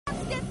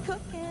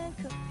cooking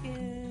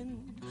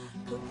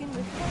with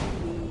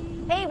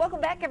Amy. Hey,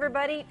 welcome back,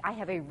 everybody. I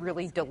have a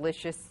really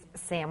delicious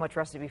sandwich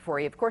recipe for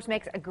you. Of course,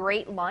 makes a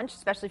great lunch,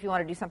 especially if you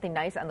want to do something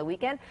nice on the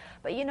weekend.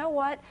 But you know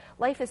what?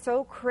 Life is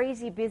so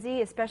crazy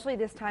busy, especially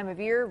this time of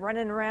year,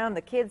 running around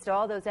the kids to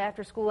all those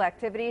after-school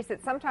activities,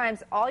 that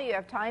sometimes all you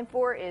have time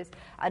for is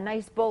a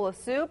nice bowl of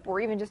soup or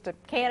even just a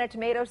can of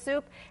tomato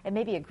soup and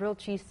maybe a grilled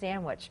cheese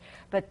sandwich.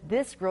 But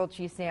this grilled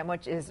cheese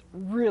sandwich is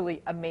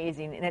really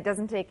amazing, and it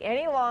doesn't take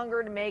any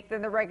longer to make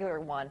than the regular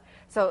one.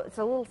 So it's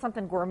a little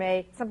something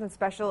gourmet, something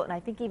special, and I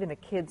think even the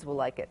kids will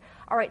like it.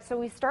 All right, so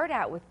we start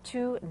out with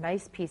 2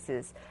 nice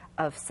pieces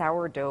of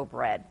sourdough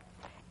bread.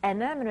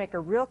 And then I'm going to make a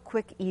real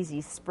quick,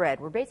 easy spread.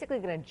 We're basically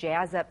going to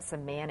jazz up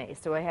some mayonnaise.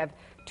 So I have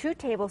 2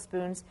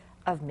 tablespoons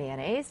of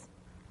mayonnaise.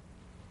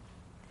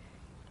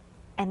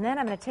 And then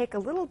I'm going to take a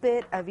little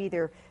bit of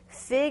either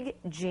fig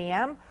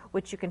jam,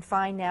 which you can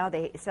find now.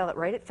 They sell it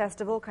right at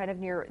Festival, kind of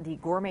near the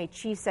gourmet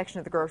cheese section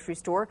of the grocery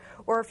store.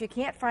 Or if you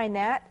can't find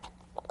that,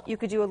 you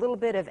could do a little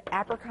bit of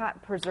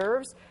apricot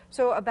preserves.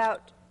 So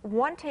about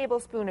 1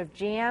 tablespoon of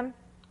jam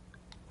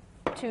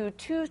to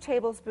 2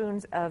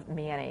 tablespoons of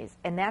mayonnaise,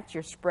 and that's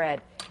your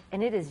spread,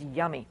 and it is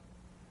yummy.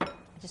 I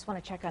just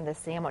want to check on this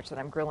sandwich that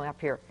I'm grilling up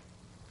here.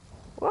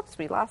 Whoops,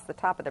 we lost the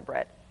top of the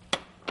bread.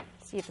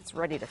 See if it's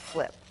ready to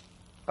flip.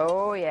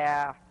 Oh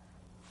yeah,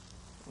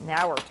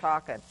 now we're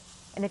talking.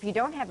 And if you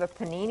don't have a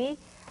panini,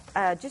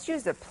 just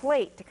use a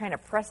plate to kind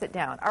of press it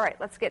down. All right,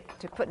 let's get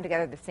to putting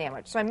together the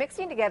sandwich. So I'm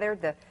mixing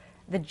together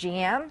the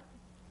jam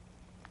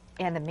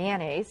and the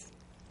mayonnaise.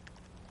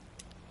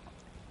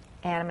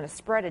 And I'm going to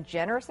spread a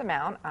generous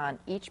amount on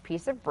each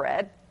piece of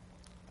bread.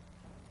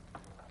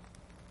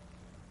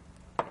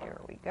 There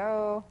we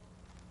go.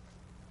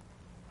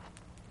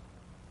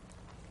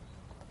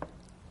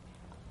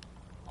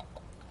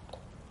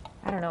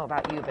 I don't know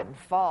about you, but in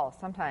fall,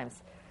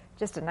 sometimes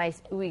just a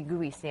nice ooey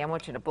gooey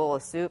sandwich and a bowl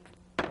of soup.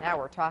 Now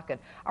we're talking.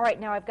 All right,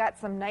 now I've got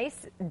some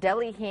nice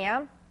deli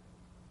ham.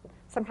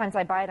 Sometimes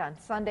I buy it on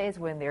Sundays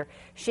when they're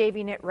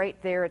shaving it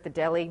right there at the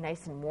deli,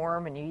 nice and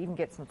warm, and you even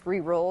get some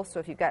free rolls.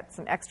 So if you've got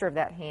some extra of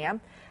that ham,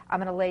 I'm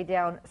going to lay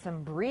down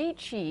some brie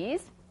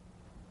cheese,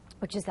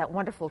 which is that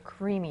wonderful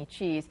creamy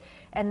cheese,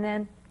 and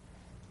then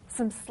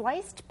some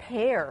sliced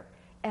pear.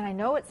 And I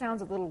know it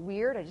sounds a little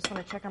weird. I just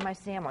want to check on my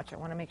sandwich. I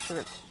want to make sure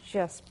it's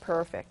just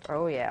perfect.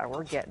 Oh, yeah,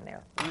 we're getting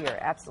there. We are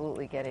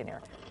absolutely getting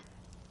there.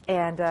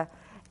 And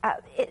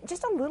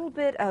just a little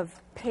bit of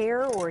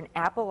pear or an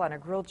apple on a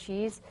grilled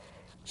cheese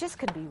just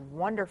could be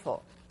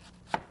wonderful.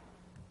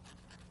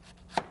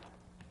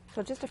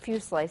 So just a few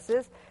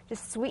slices,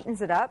 just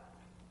sweetens it up.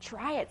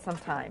 Try it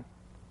sometime.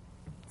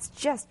 It's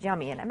just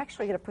yummy. And I'm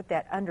actually going to put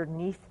that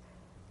underneath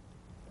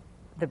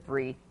the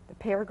brie. The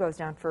pear goes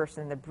down first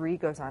and the brie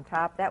goes on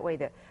top. That way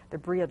the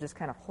brie will just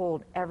kind of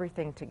hold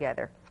everything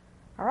together.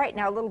 All right,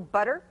 now a little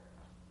butter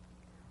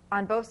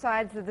on both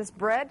sides of this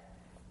bread.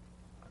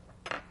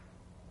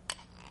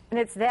 And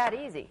it's that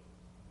easy.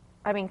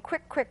 I mean,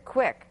 quick, quick,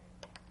 quick.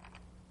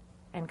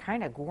 And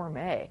kind of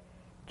gourmet.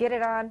 Get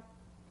it on,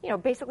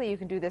 basically you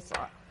can do this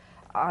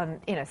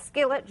in a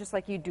skillet, just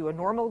like you do a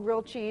normal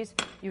grilled cheese.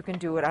 You can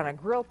do it on a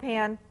grill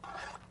pan.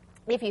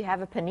 If you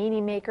have a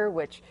panini maker,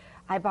 which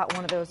I bought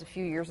one of those a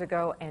few years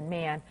ago, and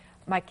man,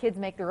 my kids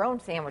make their own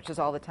sandwiches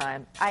all the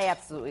time. I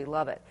absolutely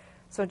love it.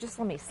 So just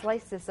let me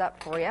slice this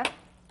up for you.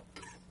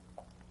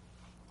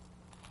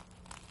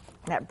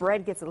 That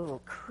bread gets a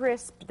little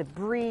crisp, the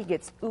brie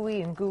gets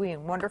ooey and gooey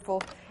and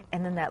wonderful,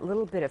 and then that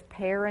little bit of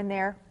pear in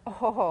there.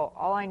 Oh,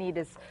 all I need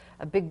is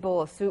a big bowl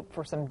of soup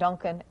for some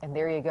Dunkin', and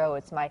there you go.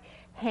 It's my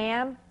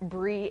ham,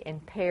 brie,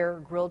 and pear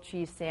grilled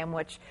cheese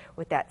sandwich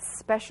with that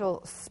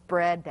special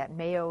spread, that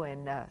mayo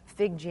and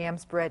fig jam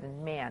spread,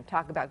 and man,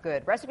 talk about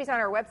good. Recipes on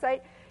our website.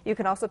 You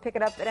can also pick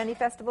it up at any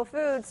Festival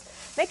Foods.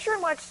 Make sure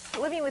and watch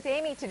Living with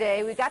Amy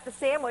today. We got the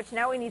sandwich.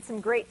 Now we need some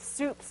great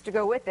soups to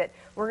go with it.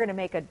 We're going to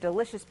make a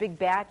delicious big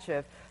batch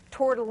of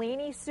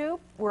tortellini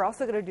soup. We're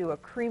also going to do a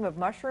cream of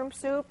mushroom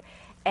soup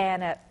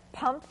and a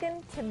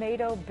pumpkin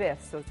tomato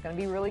biff. So it's going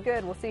to be really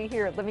good. We'll see you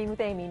here at Living with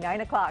Amy,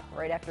 9 o'clock,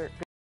 right after.